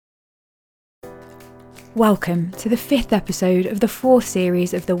Welcome to the 5th episode of the 4th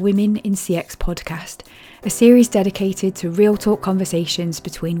series of the Women in CX podcast, a series dedicated to real talk conversations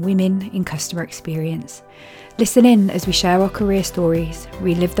between women in customer experience. Listen in as we share our career stories,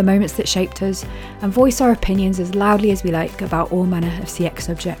 relive the moments that shaped us, and voice our opinions as loudly as we like about all manner of CX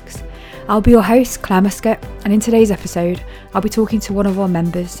subjects. I'll be your host, Claire Muscat, and in today's episode, I'll be talking to one of our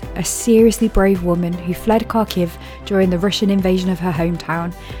members, a seriously brave woman who fled Kharkiv during the Russian invasion of her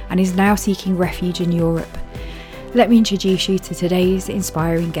hometown and is now seeking refuge in Europe. Let me introduce you to today's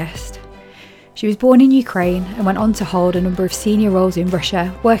inspiring guest. She was born in Ukraine and went on to hold a number of senior roles in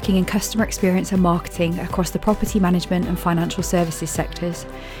Russia, working in customer experience and marketing across the property management and financial services sectors.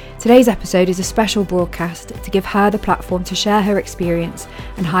 Today's episode is a special broadcast to give her the platform to share her experience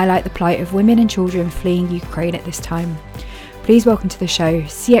and highlight the plight of women and children fleeing Ukraine at this time. Please welcome to the show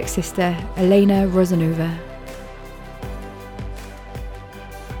CX sister Elena Rozanova.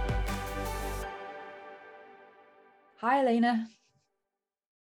 Hi Elena.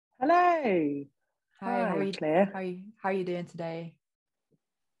 Hello. Hi, how are you, Claire. How are you doing today?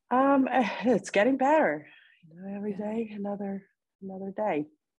 It's getting better. Every day, another day.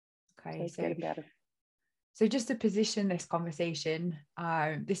 Okay, so it's getting better. So just to position this conversation,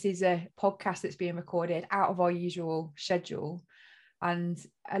 this is a podcast that's being recorded out of our usual schedule. And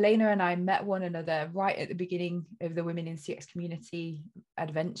Elena and I met one another right at the beginning of the Women in CX Community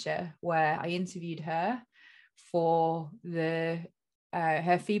adventure, where I interviewed her for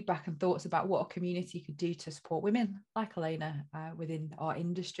her feedback and thoughts about what a community could do to support women like Elena within our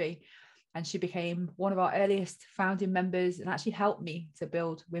industry. And she became one of our earliest founding members and actually helped me to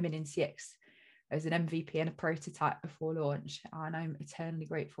build Women in CX as an MVP and a prototype before launch. And I'm eternally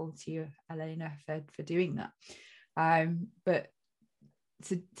grateful to you, Elena, for doing that. But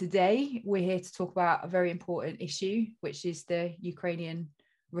today we're here to talk about a very important issue, which is the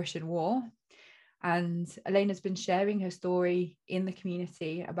Ukrainian-Russian war. And Elena's been sharing her story in the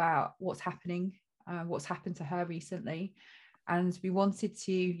community about what's happening, what's happened to her recently. And we wanted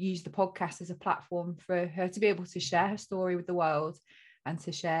to use the podcast as a platform for her to be able to share her story with the world and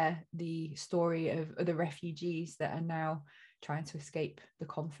to share the story of other refugees that are now trying to escape the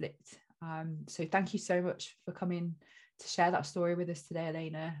conflict. So thank you so much for coming to share that story with us today,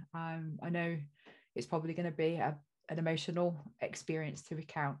 Elena. I know it's probably going to be an emotional experience to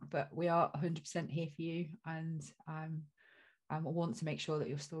recount, but we are 100% here for you, and I want to make sure that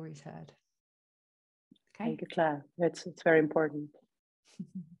your story is heard. Okay. Thank you, Claire. It's very important.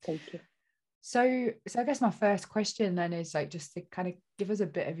 Thank you. So I guess my first question then is just to kind of give us a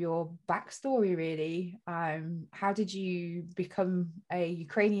bit of your backstory, really. How did you become a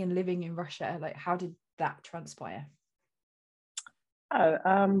Ukrainian living in Russia? How did that transpire? I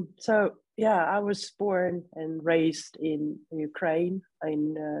was born and raised in Ukraine,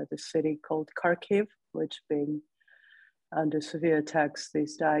 in the city called Kharkiv, which being under severe attacks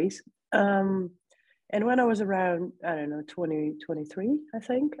these days. And when I was around, 23, I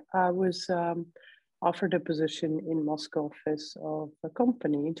think, I was offered a position in Moscow office of a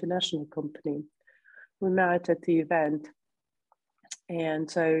company, international company. We met at the event. And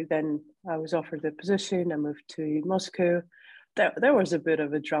so then I was offered the position. I moved to Moscow. There was a bit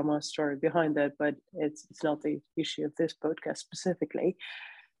of a drama story behind that, but it's not the issue of this podcast specifically.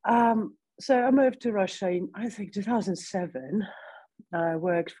 So I moved to Russia in, I think, 2007. I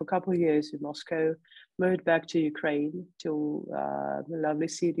worked for a couple of years in Moscow, moved back to Ukraine, to a lovely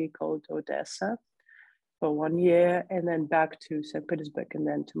city called Odessa for 1 year, and then back to St. Petersburg and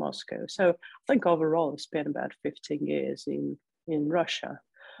then to Moscow. So I think overall I spent about 15 years in Russia.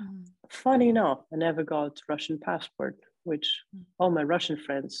 Mm. Funny enough, I never got a Russian passport, which all my Russian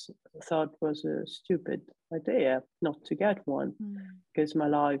friends thought was a stupid idea not to get one, because my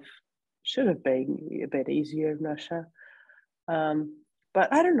life should have been a bit easier in Russia.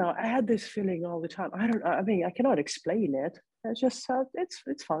 But I don't know, I had this feeling all the time. I cannot explain it. I just thought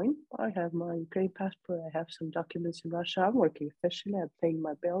it's fine. I have my Ukraine passport, I have some documents in Russia, I'm working officially, I'm paying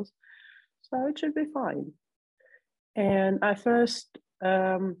my bills, so it should be fine. And I first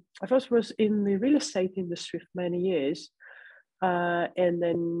was in the real estate industry for many years, and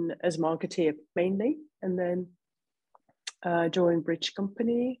then as marketer mainly, and then joined Bridge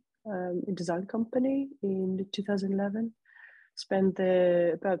Company, a design company in 2011. Spent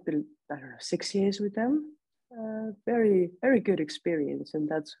about 6 years with them. Very, very good experience, and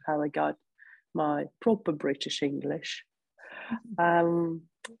that's how I got my proper British English,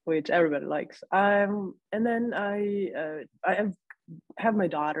 which everybody likes. And then I have my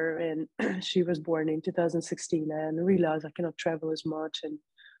daughter, and she was born in 2016, and realized I cannot travel as much, and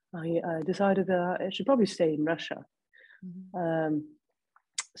I decided that I should probably stay in Russia. Mm-hmm.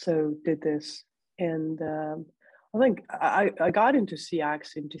 So did this And I think I got into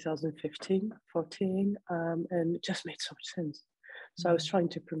CX in 2015, 14, and it just made so much sense. So I was trying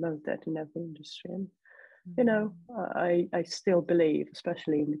to promote that in every industry. And, you know, I still believe,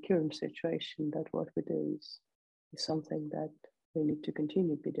 especially in the current situation, that what we do is something that we need to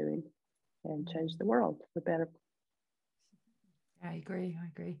continue to be doing and change the world for better. I agree.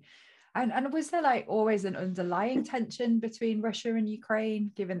 And was there like always an underlying tension between Russia and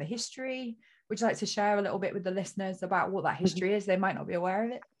Ukraine, given the history? Would you like to share a little bit with the listeners about what that history is? They might not be aware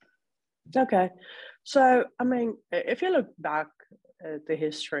of it. Okay. So, I mean, if you look back at the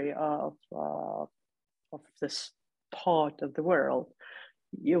history of this part of the world,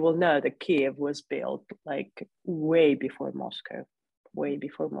 you will know that Kiev was built like way before Moscow. Way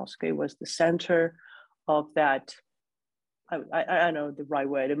before Moscow. It was the center of that, I know the right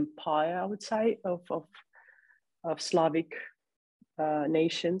word, empire, I would say, of Slavic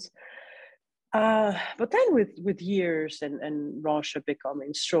nations. But then with years and Russia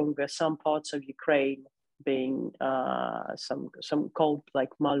becoming stronger, some parts of Ukraine being some called like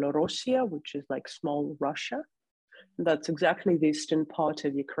Malorussia, which is like small Russia. That's exactly the eastern part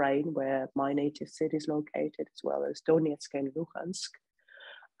of Ukraine where my native city is located, as well as Donetsk and Luhansk.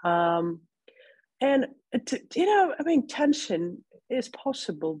 And you know, I mean, tension is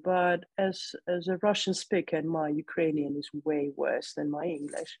possible, but as a Russian speaker, and my Ukrainian is way worse than my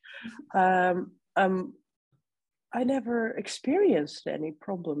English. I never experienced any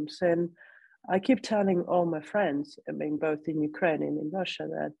problems, and I keep telling all my friends, I mean, both in Ukraine and in Russia,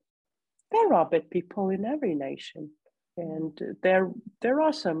 that there are bad people in every nation, and there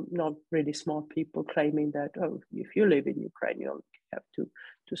are some not really smart people claiming that, oh, if you live in Ukraine, you only have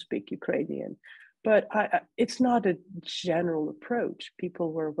to speak Ukrainian. But it's not a general approach.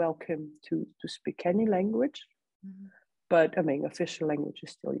 People were welcome to speak any language, but I mean, official language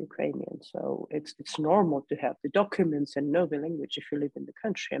is still Ukrainian. So it's normal to have the documents and know the language if you live in the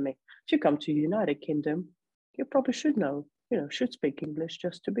country. I mean, if you come to the United Kingdom, you probably should know, should speak English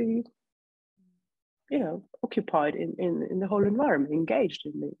just to be, occupied in the whole environment, engaged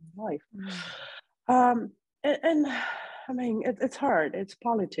in the life. And I mean, it's hard. It's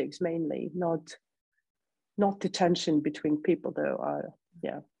politics mainly, not the tension between people, though.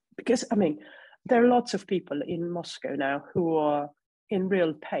 Because I mean, there are lots of people in Moscow now who are in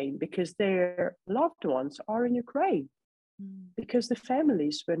real pain because their loved ones are in Ukraine, because the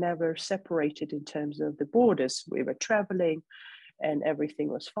families were never separated in terms of the borders. We were traveling and everything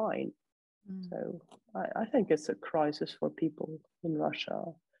was fine. So I think it's a crisis for people in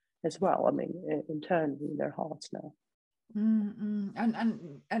Russia as well. I mean, internally in their hearts now.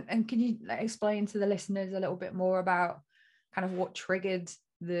 And can you explain to the listeners a little bit more about kind of what triggered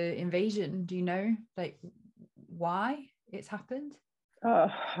the invasion? Do you know, like, why it's happened?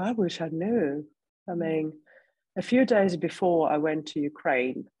 I wish I knew. I mean, a few days before I went to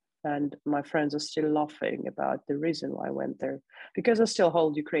Ukraine, and my friends are still laughing about the reason why I went there. Because I still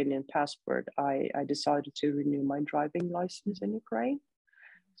hold Ukrainian passport, I decided to renew my driving license in Ukraine.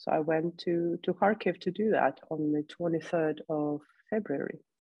 So I went to Kharkiv to do that on the 23rd of February.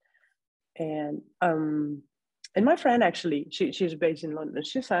 And my friend, actually, she's based in London.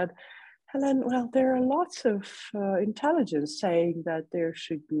 She said, Helen, well, there are lots of intelligence saying that there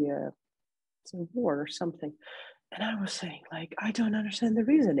should be a war or something. And I was saying, like, I don't understand the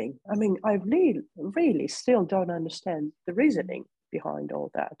reasoning. I mean, I really still don't understand the reasoning behind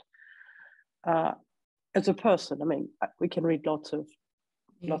all that. As a person, I mean, we can read lots of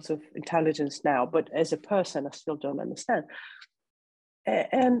intelligence now, but as a person, I still don't understand.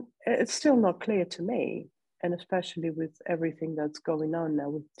 And it's still not clear to me. And especially with everything that's going on now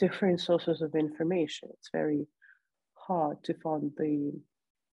with different sources of information, it's very hard to find the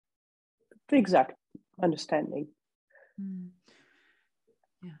exact understanding.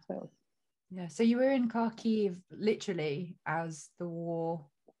 So you were in Kharkiv literally as the war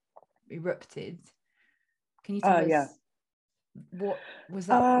erupted. Can you tell us what was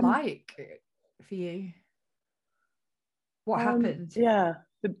that like for you? What happened? Yeah,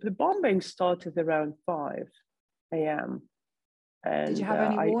 the bombing started around 5 a.m. And did you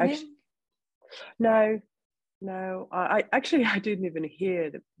have any warning? No. I actually didn't even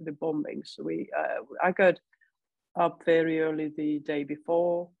hear the bombings. I got up very early the day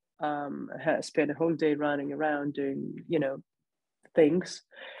before. Spent a whole day running around doing things,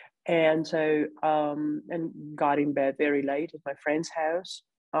 and so and got in bed very late at my friend's house.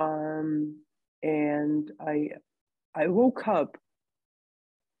 And I woke up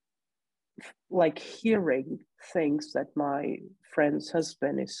like hearing things that my friend's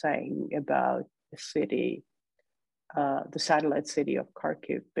husband is saying about the city the satellite city of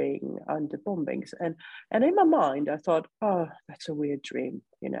Kharkiv being under bombings. And in my mind, I thought, oh, that's a weird dream.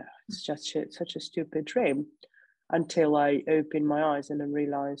 It's just such a stupid dream, until I opened my eyes and then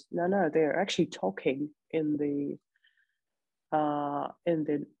realized, no, they're actually talking in the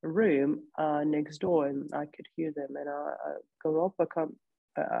room next door, and I could hear them. And I go up,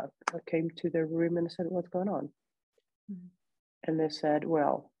 I came to their room and I said, what's going on? Mm-hmm. And they said,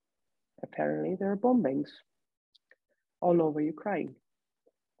 well, apparently there are bombings all over Ukraine.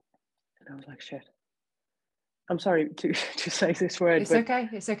 And I was like, shit. I'm sorry to say this word. It's okay.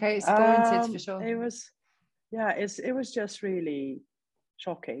 It's warranted for sure. It was just really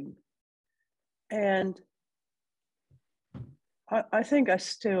shocking. And I think I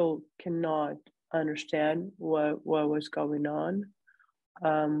still cannot understand what was going on.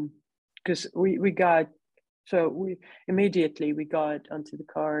 Because we immediately got onto the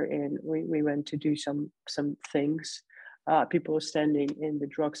car and we went to do some things. People were standing in the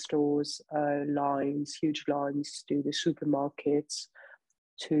drugstores, huge lines to the supermarkets,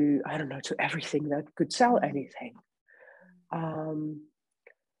 to everything that could sell anything.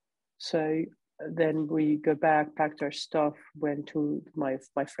 So then we go back, packed our stuff, went to my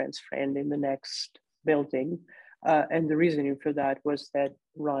friend's friend in the next building. And the reasoning for that was that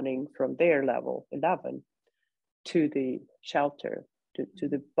running from their level 11 to the shelter, to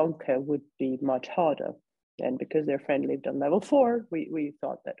the bunker, would be much harder. And because their friend lived on level 4, we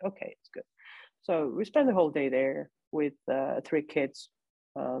thought that, okay, it's good. So we spent the whole day there with 3 kids.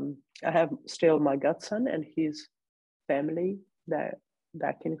 I have still my godson and his family that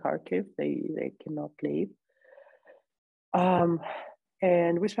back in Kharkiv. They cannot leave.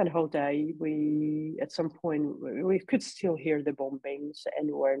 And we spent a whole day. At some point, we could still hear the bombings and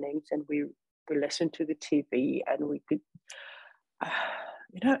warnings, and we listened to the TV, and we could,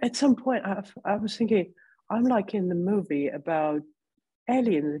 at some point, I was thinking, I'm like in the movie about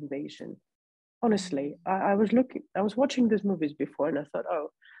alien invasion. Honestly, I was watching these movies before, and I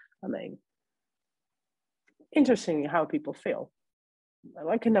thought, interesting how people feel.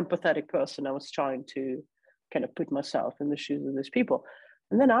 Like an empathetic person, I was trying to kind of put myself in the shoes of these people.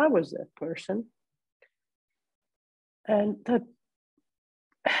 And then I was that person. And that,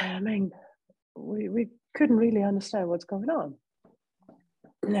 we couldn't really understand what's going on.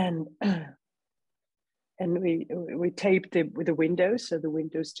 And we taped the windows so the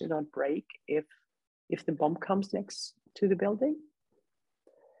windows do not break if the bomb comes next to the building.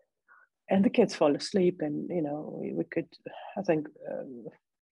 And the kids fall asleep, and we could, I think,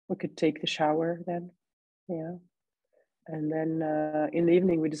 we could take the shower then, and then in the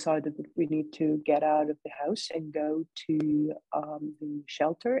evening we decided that we need to get out of the house and go to the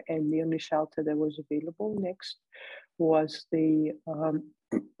shelter, and the only shelter that was available next was the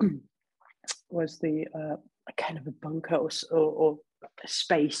kind of a bunkhouse or a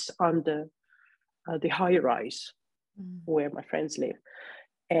space under the high rise where my friends live.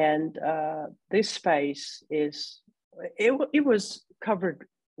 And this space it was covered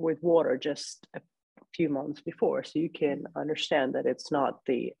with water just a few months before, so you can understand that it's not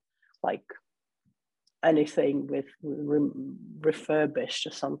anything with refurbished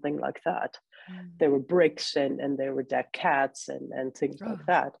or something like that. There were bricks and there were dead cats and things like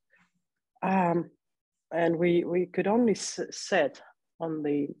that. And we could only sit in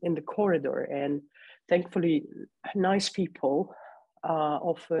the corridor, and thankfully nice people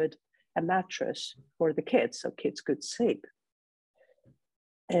offered a mattress for the kids so kids could sleep.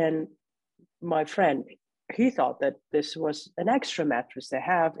 And my friend, he thought that this was an extra mattress they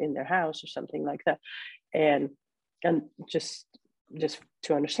have in their house or something like that. And just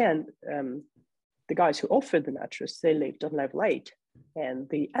to understand, the guys who offered the mattress, they lived on level 8,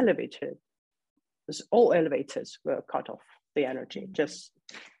 and all elevators were cut off the energy, just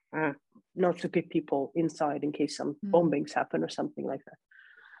not to keep people inside in case some bombings happen or something like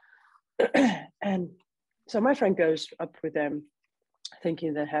that. And so my friend goes up with them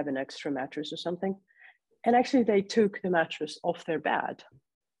thinking they have an extra mattress or something. And actually they took the mattress off their bed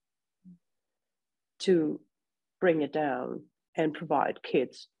to bring it down and provide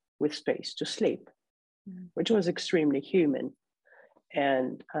kids with space to sleep, which was extremely human.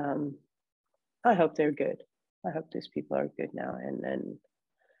 And I hope they're good. I hope these people are good now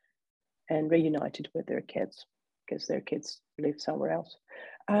and reunited with their kids, because their kids live somewhere else.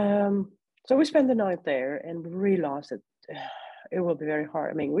 So we spent the night there and realized that it will be very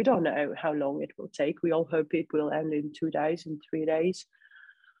hard. We don't know how long it will take. We all hope it will end in 2 days, in 3 days.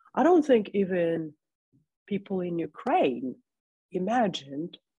 I don't think even people in Ukraine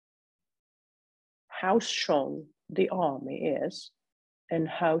imagined how strong the army is and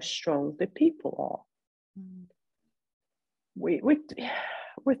how strong the people are.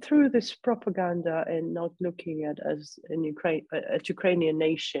 we're through this propaganda and not looking at as an Ukrainian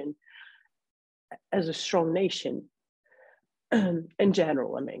nation as a strong nation in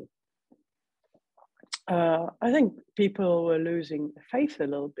general. I mean, I think people were losing faith a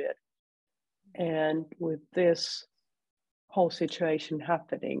little bit, and with this whole situation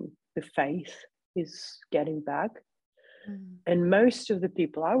happening, the faith is getting back. And most of the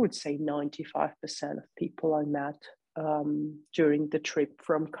people, I would say 95% of people I met during the trip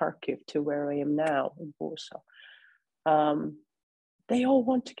from Kharkiv to where I am now in Warsaw, they all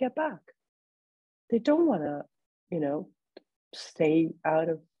want to get back. They don't want to, stay out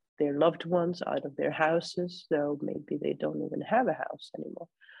of their loved ones, out of their houses, though maybe they don't even have a house anymore.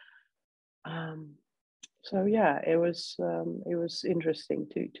 So yeah, it was interesting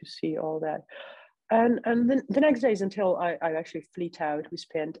to see all that. And then the next days until I actually fleet out, we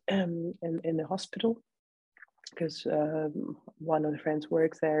spent in the hospital because one of the friends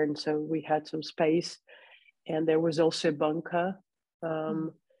works there, and so we had some space, and there was also a bunker,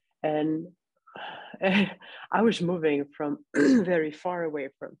 and I was moving from very far away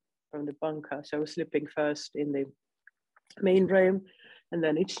from the bunker, so I was sleeping first in the main room, and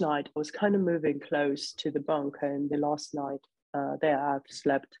then each night I was kind of moving close to the bunker. And the last night there, I've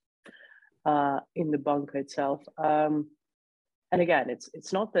slept in the bunker itself. And again,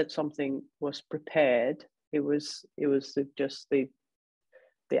 it's not that something was prepared. It was just the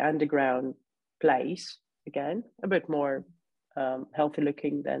underground place, again, a bit more healthy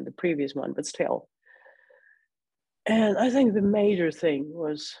looking than the previous one, but still. And I think the major thing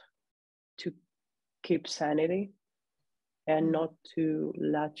was to keep sanity and not to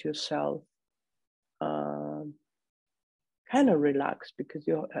let yourself kind of relax, because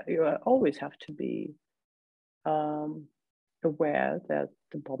you always have to be aware that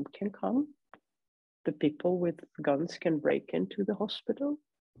the bomb can come. The people with guns can break into the hospital,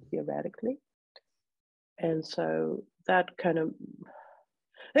 theoretically. And so that kind of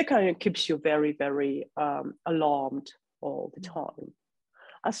keeps you very, very alarmed all the time.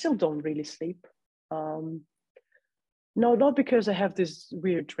 I still don't really sleep. No, not because I have these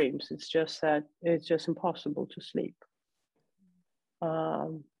weird dreams. It's just that it's just impossible to sleep.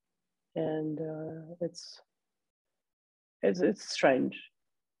 And it's strange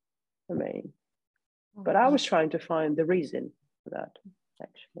for me. But I was trying to find the reason for that,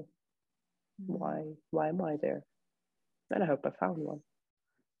 actually. Why am I there? And I hope I found one.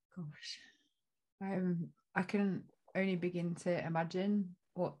 Gosh, I can only begin to imagine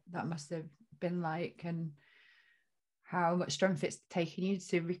what that must have been like, and how much strength it's taken you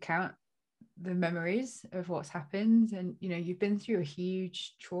to recount the memories of what's happened. And you've been through a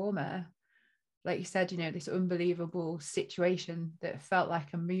huge trauma, like you said, this unbelievable situation that felt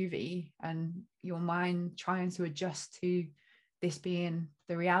like a movie, and your mind trying to adjust to this being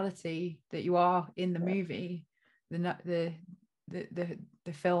the reality that you are in the movie, the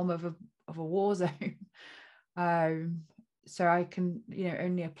film of a war zone. So I can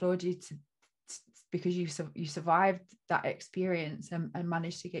only applaud you because you survived that experience and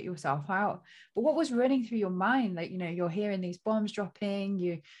managed to get yourself out. But what was running through your mind? Like, you're hearing these bombs dropping,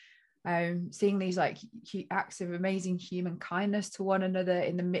 you seeing these like acts of amazing human kindness to one another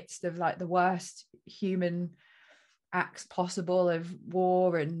in the midst of like the worst human acts possible of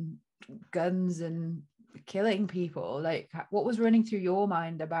war and guns and killing people. Like, what was running through your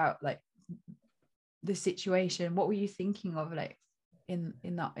mind about like the situation? What were you thinking of, like, in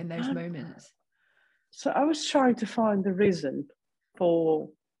those moments? So I was trying to find the reason for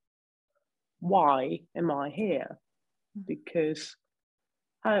why am I here, because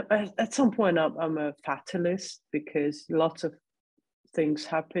at some point I'm a fatalist, because lots of things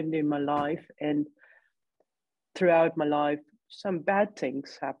happened in my life, and throughout my life some bad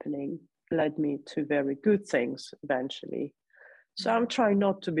things happening led me to very good things eventually. So I'm trying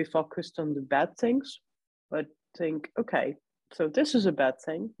not to be focused on the bad things, but think, okay, so this is a bad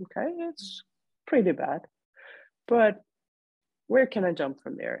thing, okay, it's pretty bad, but where can I jump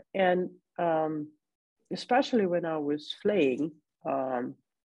from there? And especially when I was fleeing,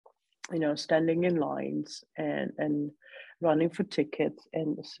 standing in lines and running for tickets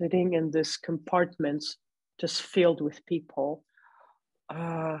and sitting in these compartments just filled with people,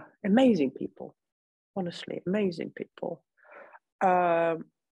 amazing people, honestly, amazing people. I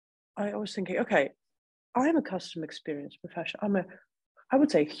was thinking, okay, I'm a customer experience professional. I would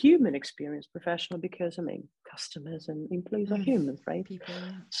say human experience professional, because I mean, customers and employees are humans, right? People.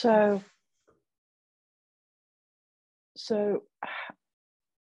 So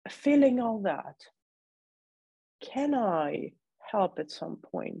feeling all that, can I help at some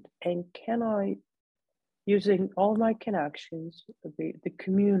point? And can I, using all my connections, the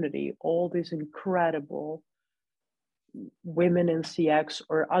community, all these incredible women in CX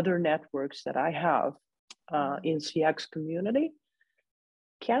or other networks that I have in CX community,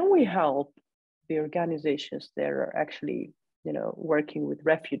 can we help the organizations that are actually, working with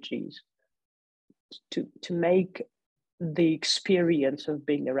refugees to make the experience of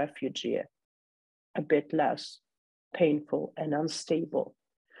being a refugee a bit less painful and unstable?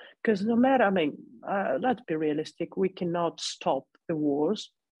 Because no matter, let's be realistic, we cannot stop the wars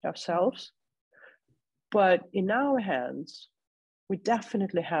ourselves, but in our hands, we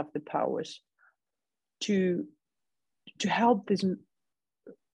definitely have the powers to help these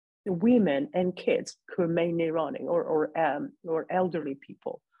women and kids who are mainly running, or elderly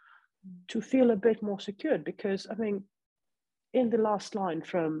people, to feel a bit more secure. Because in the last line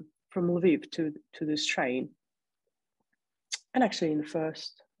from Lviv to this train, and actually in the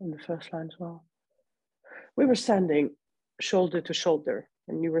first line as well, we were standing shoulder to shoulder,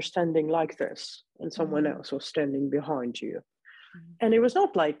 and you were standing like this, and someone else was standing behind you. And it was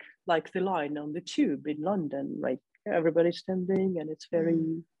not like the line on the tube in London, like everybody's standing and it's very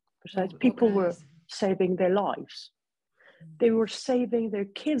precise. People were saving their lives. They were saving their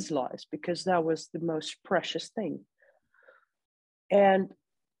kids' lives, because that was the most precious thing. And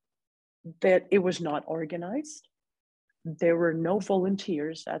that it was not organized. There were no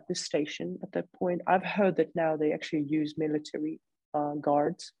volunteers at the station at that point. I've heard that now they actually use military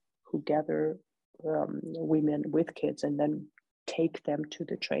guards who gather women with kids and then take them to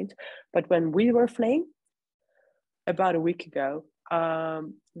the trains. But when we were flying about a week ago,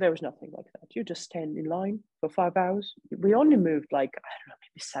 there was nothing like that. You just stand in line for 5 hours. We only moved maybe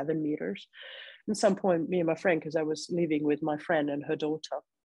 7 meters. At some point, me and my friend, because I was living with my friend and her daughter,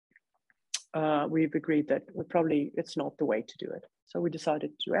 we've agreed that it's not the way to do it. So we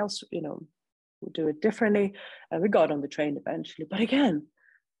decided to we'll do it differently. And we got on the train eventually. But again,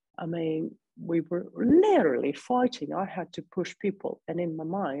 we were literally fighting. I had to push people. And in my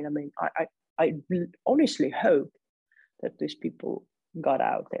mind, I honestly hope that these people got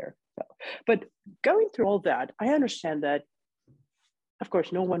out there. So, but going through all that, I understand that, of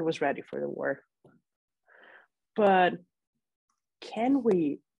course, no one was ready for the war. But can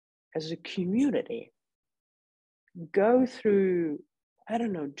we, as a community, go through,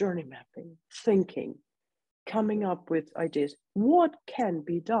 journey mapping, thinking, coming up with ideas? What can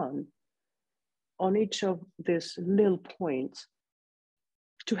be done on each of these little points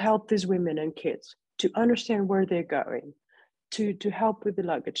to help these women and kids to understand where they're going, to help with the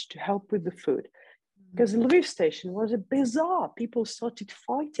luggage, to help with the food? Because the Lviv station was a bizarre. People started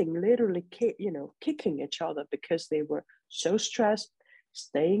fighting, literally, kicking each other because they were so stressed,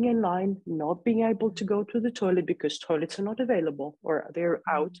 staying in line, not being able to go to the toilet because toilets are not available or they're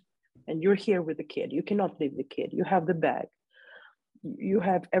out, and you're here with the kid. You cannot leave the kid. You have the bag. You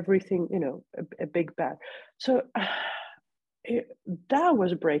have everything, a big bag. So that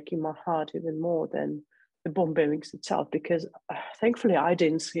was breaking my heart even more than the bombings itself, because thankfully I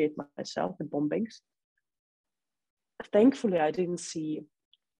didn't see it myself, the bombings. Thankfully, I didn't see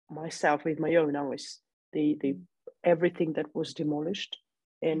myself with my own eyes, the everything that was demolished.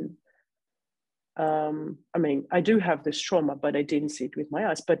 And I do have this trauma, but I didn't see it with my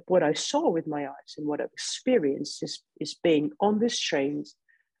eyes. But what I saw with my eyes and what I've experienced is being on these trains,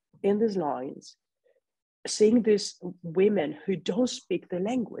 in these lines, seeing these women who don't speak the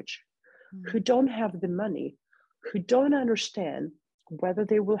language, who don't have the money, who don't understand whether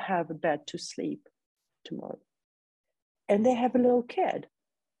they will have a bed to sleep tomorrow. And they have a little kid,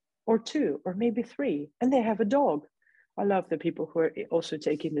 or 2, or maybe 3, and they have a dog. I love the people who are also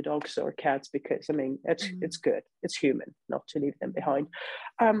taking the dogs or cats, because it's good. It's human not to leave them behind.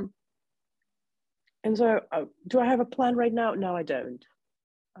 And so, do I have a plan right now? No, I don't.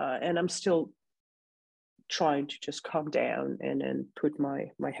 And I'm still trying to just calm down and put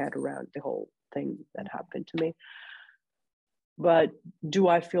my head around the whole thing that happened to me. But do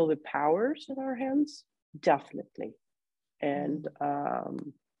I feel the powers in our hands? Definitely. And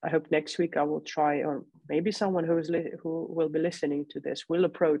I hope next week I will try, or maybe someone who will be listening to this will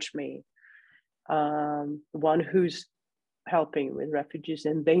approach me, one who's helping with refugees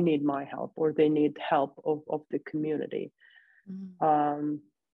and they need my help, or they need help of the community.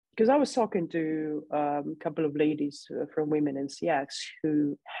 Because I was talking to a couple of ladies from Women in CX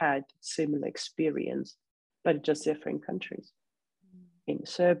who had similar experience, but just different countries, in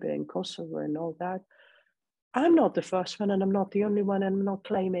Serbia and Kosovo and all that. I'm not the first one, and I'm not the only one, and I'm not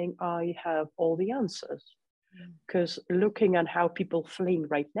claiming I have all the answers. Because looking at how people fleeing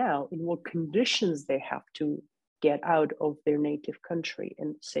right now, in what conditions they have to get out of their native country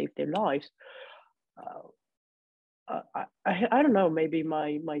and save their lives, I don't know, maybe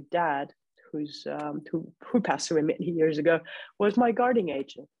my dad, who passed away many years ago, was my guarding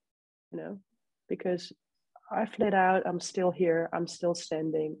angel, you know, because I fled out, I'm still here, I'm still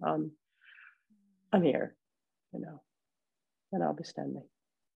standing, I'm here, you know, and I'll be standing.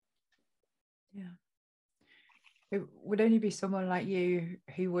 Yeah. It would only be someone like you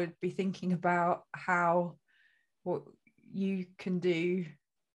who would be thinking about how what you can do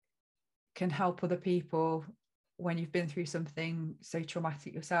can help other people when you've been through something so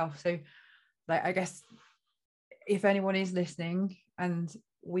traumatic yourself. So, like, I guess if anyone is listening and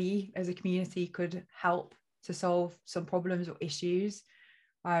we as a community could help to solve some problems or issues,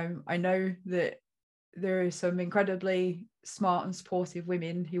 I know that there are some incredibly smart and supportive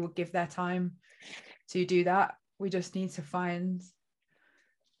women who will give their time to do that. We just need to find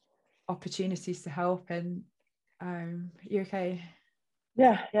opportunities to help. And you okay?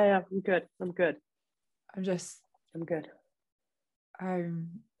 Yeah, I'm good. I'm good. This,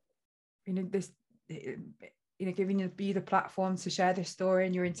 giving you the platform to share this story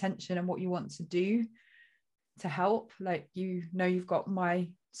and your intention and what you want to do to help. Like, you've got my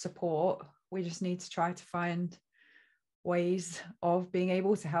support. We just need to try to find ways of being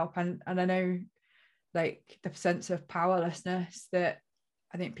able to help. And I know, like, the sense of powerlessness that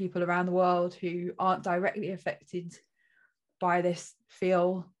I think people around the world who aren't directly affected by this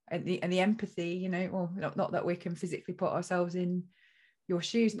feel, and the empathy, well, not that we can physically put ourselves in your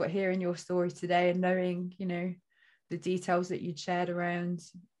shoes, but hearing your story today and knowing, the details that you'd shared around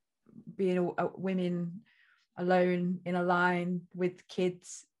being women alone in a line with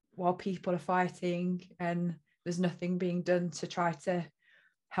kids while people are fighting and there's nothing being done to try to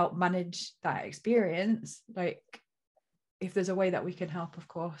help manage that experience. Like, if there's a way that we can help, of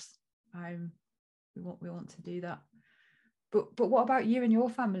course, we want to do that. But what about you and your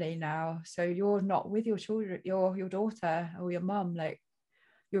family now? So you're not with your children, your daughter or your mum. Like,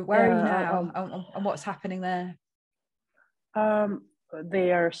 where are you now, and what's happening there?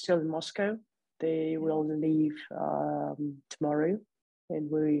 They are still in Moscow. They will leave tomorrow, and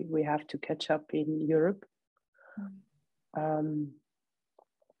we have to catch up in Europe. And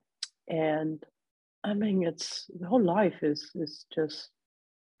I mean, it's the whole life is just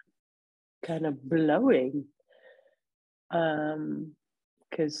kind of blowing.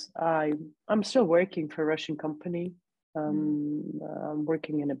 Because I'm still working for a Russian company. I'm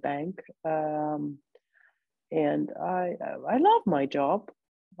working in a bank, and I love my job.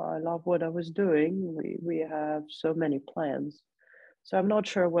 I love what I was doing. We have so many plans, so I'm not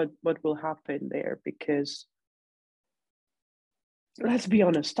sure what will happen there, because let's be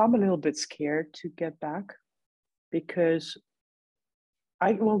honest, I'm a little bit scared to get back, because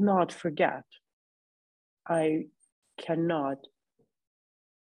I will not forget. I cannot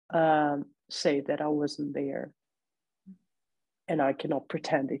say that I wasn't there, and I cannot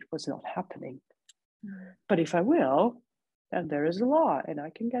pretend it was not happening. But if I will, then there is a law and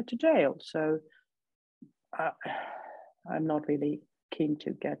I can get to jail. So I'm not really keen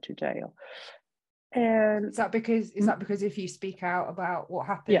to get to jail. And is that because if you speak out about what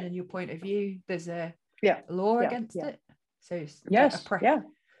happened and your point of view, there's a law against it? So it's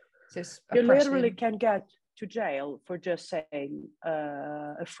So you literally can get to jail for just saying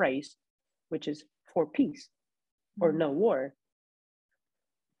a phrase, which is for peace or no war,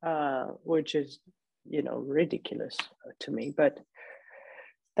 which is, ridiculous to me, but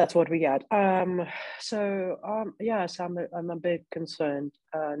that's what we got. Yes, I'm a bit concerned,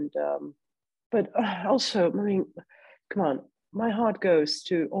 and but also, I mean, come on, my heart goes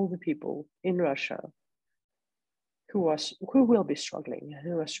to all the people in Russia who will be struggling,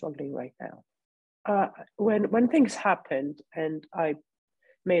 who are struggling right now. When things happened and I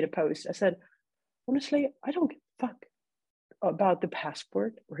made a post, I said, honestly, I don't give a fuck about the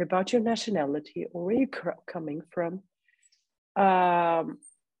passport or about your nationality or where you're coming from.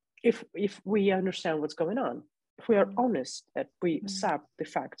 If we understand what's going on, if we are honest, that we accept the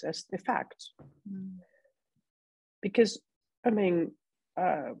facts as the facts. Because, I mean,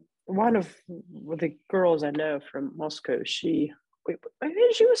 one of the girls I know from Moscow, she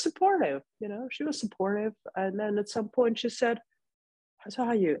was supportive, she was supportive. And then at some point she said, so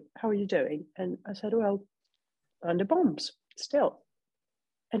how are you doing? And I said, well, under bombs still.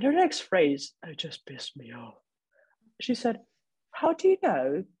 And her next phrase, it just pissed me off. She said, how do you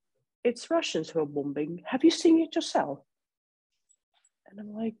know it's Russians who are bombing? Have you seen it yourself? And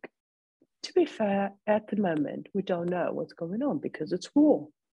I'm like, to be fair, at the moment, we don't know what's going on because it's war.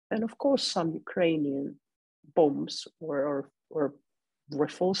 And of course, some Ukrainian bombs or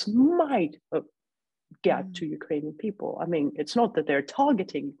rifles might get to Ukrainian people. I mean, it's not that they're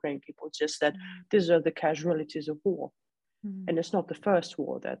targeting Ukrainian people, it's just that these are the casualties of war. And it's not the first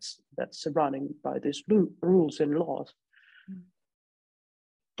war that's running by these rules and laws.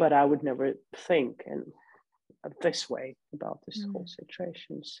 But I would never think in this way about this whole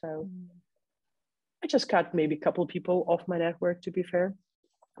situation. So I just cut maybe a couple of people off my network, to be fair,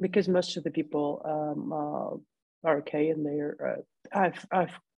 because most of the people are okay, and they're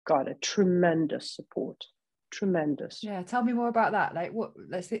I've got a tremendous support, tremendous. Yeah, tell me more about that. Like, what?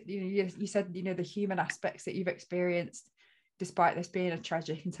 Let's say, you said the human aspects that you've experienced, despite this being a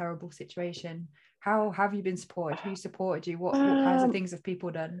tragic and terrible situation. How have you been supported? Who supported you? What kinds of things have people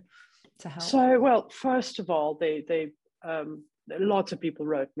done to help? So, well, first of all, they lots of people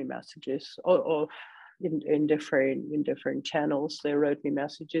wrote me messages, or in different channels. They wrote me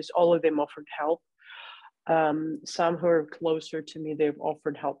messages. All of them offered help. Some who are closer to me, they've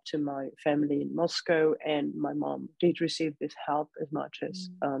offered help to my family in Moscow, and my mom did receive this help as much as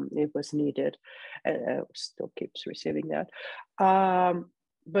it was needed, and still keeps receiving that.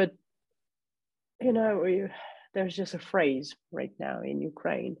 But there's just a phrase right now in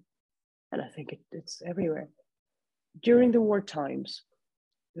Ukraine, and I think it's everywhere. During the war times,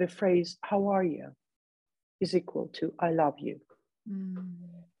 the phrase "How are you?" is equal to "I love you."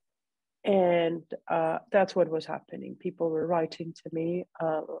 And that's what was happening. People were writing to me.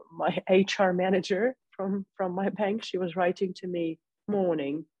 My HR manager from my bank, she was writing to me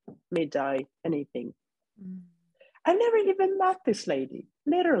morning, midday, and evening. I never even met this lady,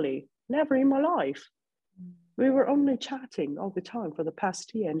 literally, never in my life. We were only chatting all the time for the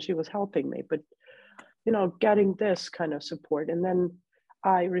past year, and she was helping me. But, getting this kind of support. And then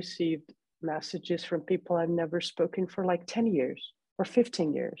I received messages from people I've never spoken for like 10 years or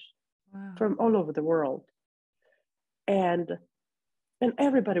 15 years. Wow. From all over the world. And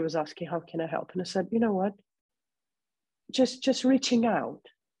everybody was asking, how can I help? And I said, you know what? Just reaching out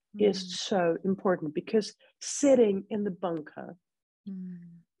is so important, because sitting in the bunker,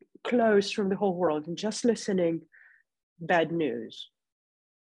 closed from the whole world, and just listening bad news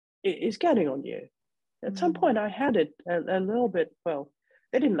is getting on you. At some point I had it a little bit, well,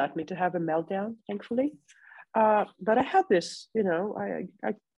 they didn't let me to have a meltdown, thankfully. But I had this,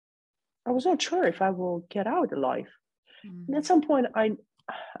 I was not sure if I will get out alive. And at some point, I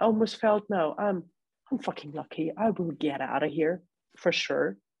almost felt, no, I'm fucking lucky. I will get out of here for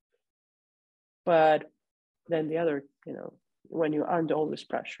sure. But then the other, when you're under all this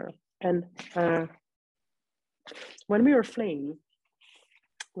pressure. And when we were fleeing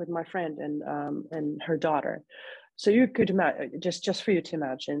with my friend and her daughter, so you could imagine, just for you to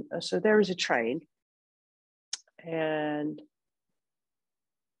imagine, so there is a train, and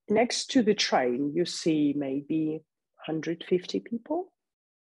next to the train, you see maybe 150 people.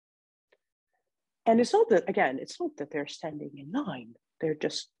 And it's not that they're standing in line. They're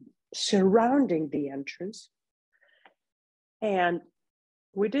just surrounding the entrance. And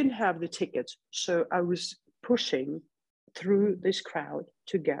we didn't have the tickets. So I was pushing through this crowd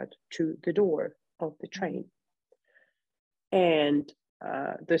to get to the door of the train. And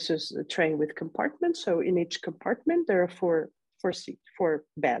this is a train with compartments. So in each compartment, there are four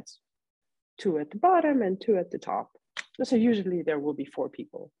beds, 2 at the bottom and 2 at the top. So usually there will be 4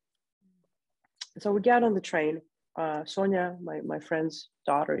 people. So we get on the train. Sonia, my friend's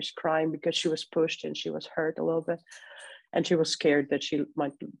daughter, is crying because she was pushed and she was hurt a little bit. And she was scared that she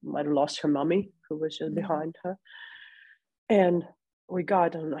might have lost her mommy, who was just behind her. And we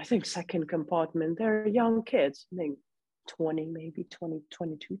got on, I think, second compartment. They're young kids, I think 20, maybe 20,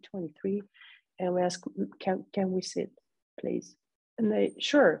 22, 23. And we asked, can we sit, please? And they,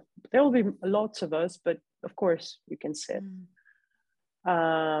 sure, there will be lots of us, but of course we can sit.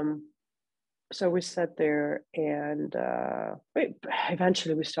 So we sat there, and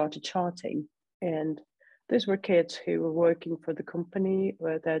eventually we started chatting. And these were kids who were working for the company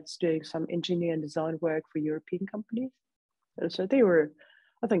that's doing some engineer and design work for European companies. And so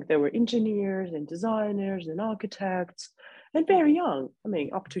I think they were engineers and designers and architects, and very young. I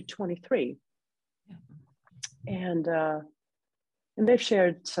mean, up to 23. And they've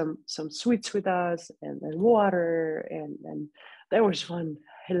shared some sweets with us and water. And there was one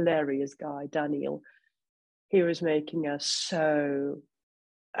hilarious guy, Daniel. He was making us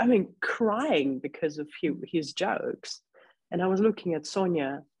crying because of his jokes. And I was looking at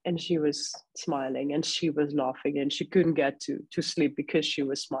Sonia, and she was smiling and she was laughing, and she couldn't get to sleep because she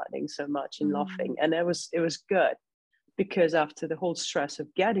was smiling so much and laughing. And it was good, because after the whole stress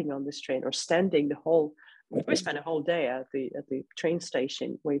of getting on this train or standing we spent a whole day at the train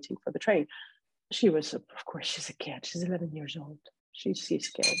station waiting for the train. She was, of course, she's a kid. She's 11 years old. She's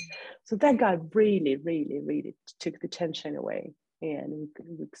scared. So that guy really, really, really took the tension away, and we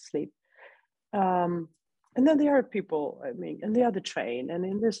could sleep. And then there are people, I mean, in the other train and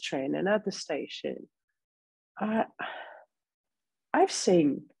in this train and at the station, I've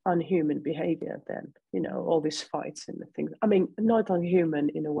seen unhuman behavior then, all these fights and the things. I mean, not unhuman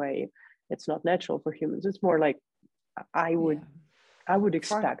in a way. It's not natural for humans. It's more like I would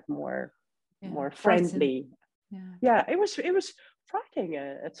expect more friendly. Yeah, it was frightening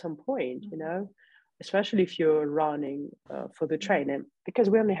at some point, especially if you're running for the train. And because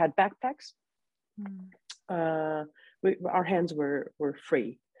we only had backpacks, our hands were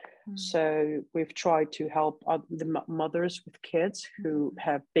free. So we've tried to help the mothers with kids who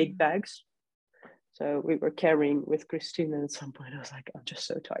have big bags. So we were carrying with Christina, and at some point I was like, I'm just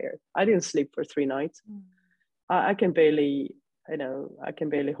so tired. I didn't sleep for 3 nights. I can barely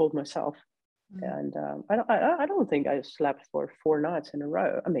hold myself. And I don't think I slept for 4 nights in a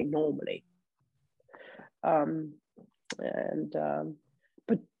row. I mean, normally. But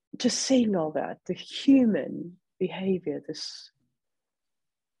just seeing all that, the human behavior, this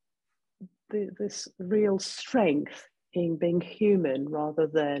real strength in being human rather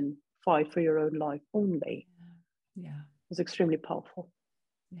than fight for your own life only, is extremely powerful.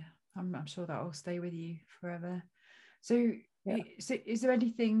 I'm sure that will stay with you forever. So is there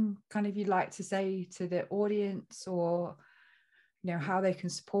anything kind of you'd like to say to the audience, or how they can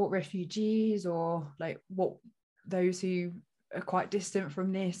support refugees, or like what those who are quite distant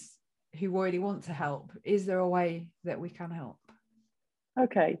from this, who really want to help? Is there a way that we can help?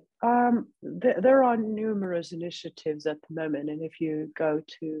 Okay. There are numerous initiatives at the moment, and if you go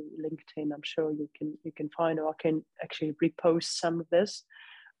to LinkedIn, I'm sure you can find, or I can actually repost some of this,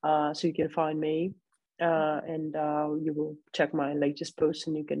 so you can find me, and you will check my latest post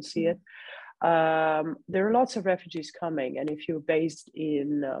and you can see it. There are lots of refugees coming, and if you're based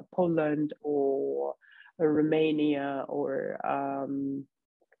in Poland or Romania or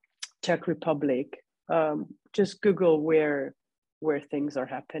Czech Republic, just Google where things are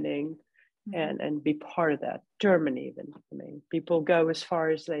happening, and be part of that. Germany, even. I mean, people go as far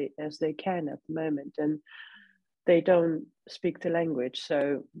as they can at the moment, and they don't speak the language.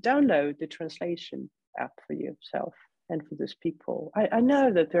 So download the translation app for yourself and for those people. I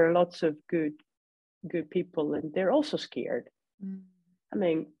know that there are lots of good people, and they're also scared. I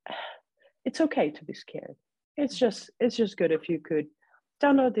mean, it's okay to be scared. It's just good if you could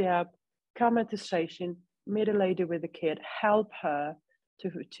download the app, come at the station, meet a lady with a kid, help her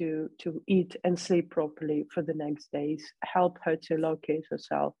to eat and sleep properly for the next days, help her to locate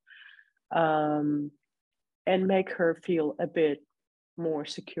herself, and make her feel a bit more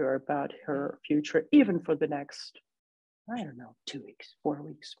secure about her future, even for the next, I don't know, 2 weeks, 4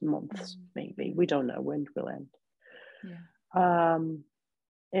 weeks, months, maybe. We don't know when it will end.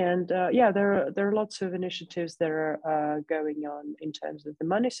 There are lots of initiatives that are going on in terms of the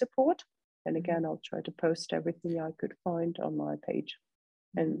money support. And again, I'll try to post everything I could find on my page.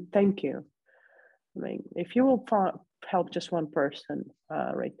 And thank you. I mean, if you will help just one person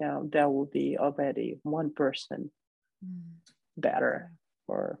right now, there will be already one person better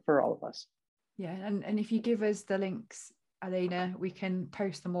for all of us. Yeah, and if you give us the links, Elena, we can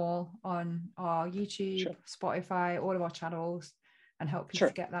post them all on our YouTube, Spotify, all of our channels, and help people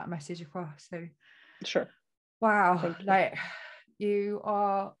to get that message across. So, wow, like you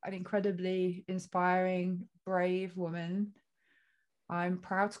are an incredibly inspiring, brave woman. I'm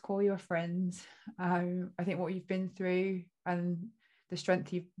proud to call you a friend. I think what you've been through and the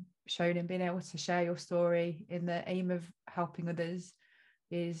strength you've shown in being able to share your story in the aim of helping others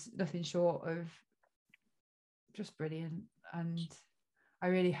is nothing short of just brilliant. And I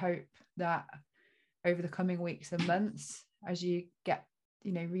really hope that over the coming weeks and months, as you get,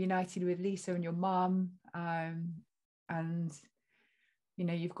 reunited with Lisa and your mom, and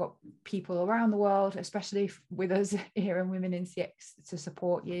you've got people around the world, especially with us here in Women in CX, to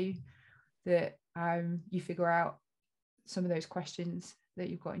support you, that you figure out some of those questions that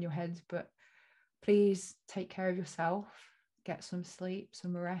you've got in your head. But please take care of yourself, get some sleep,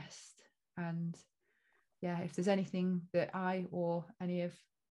 some rest, and if there's anything that I or any of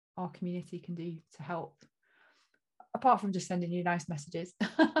our community can do to help, apart from just sending you nice messages,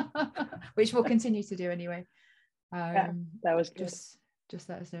 which we'll continue to do anyway, that was good. Just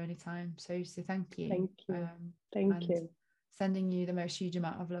let us know anytime. So thank you. Thank you. Thank you. Sending you the most huge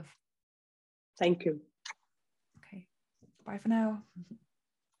amount of love. Thank you. Okay. Bye for now.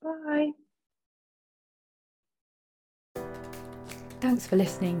 Bye. Thanks for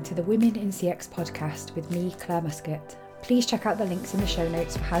listening to the Women in CX podcast with me, Claire Muscat. Please check out the links in the show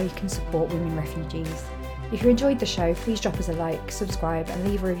notes for how you can support women refugees. If you enjoyed the show, please drop us a like, subscribe and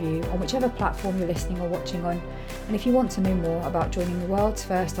leave a review on whichever platform you're listening or watching on. And if you want to know more about joining the world's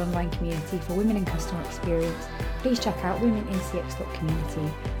first online community for women in customer experience, please check out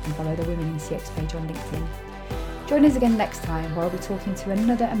womenincx.community and follow the Women in CX page on LinkedIn. Join us again next time where I'll be talking to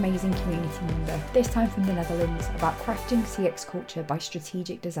another amazing community member, this time from the Netherlands, about crafting CX culture by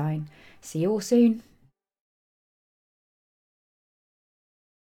strategic design. See you all soon.